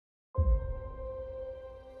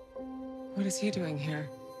What is he doing here?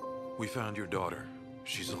 We found your daughter.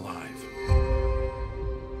 She's alive.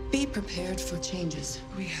 Be prepared for changes.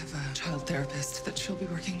 We have a child therapist that she'll be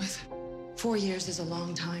working with. 4 years is a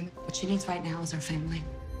long time. What she needs right now is our family.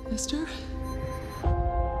 Esther?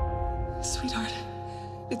 Sweetheart,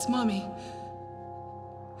 it's Mommy.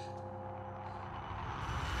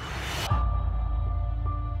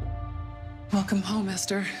 Welcome home,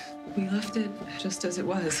 Esther. We left it just as it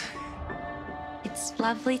was. It's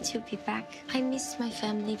lovely to be back. I miss my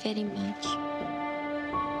family very much.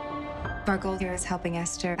 Our goal here is helping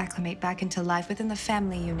Esther acclimate back into life within the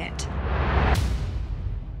family unit.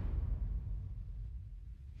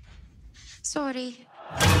 Sorry.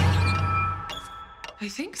 I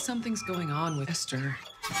think something's going on with Esther.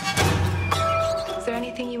 Is there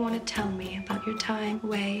anything you want to tell me about your time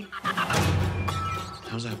away?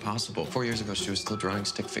 How's that possible? 4 years ago, she was still drawing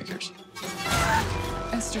stick figures.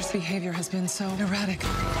 Esther's behavior has been so erratic.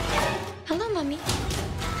 Hello, Mommy.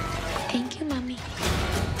 Thank you, Mommy.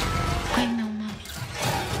 I know, Mommy.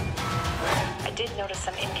 I did notice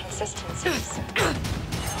some inconsistencies.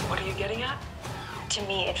 What are you getting at? To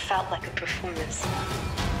me, it felt like a performance.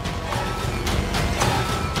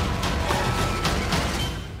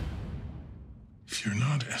 If you're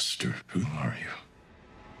not Esther, who are you?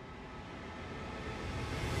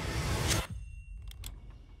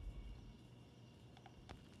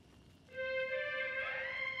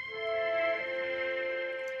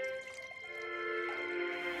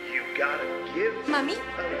 You gotta give. Mommy,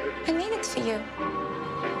 I made it for you.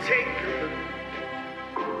 Take a little.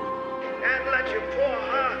 And let your poor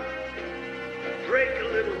heart break a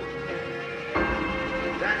little.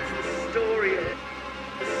 That's the story of.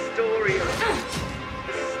 The story of.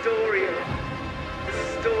 The story of. The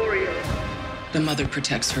story of. The mother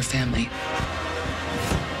protects her family.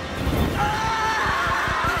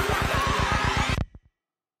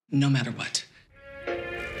 No matter what.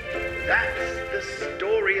 That's the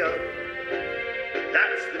story of.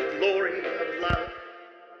 That's the glory of love.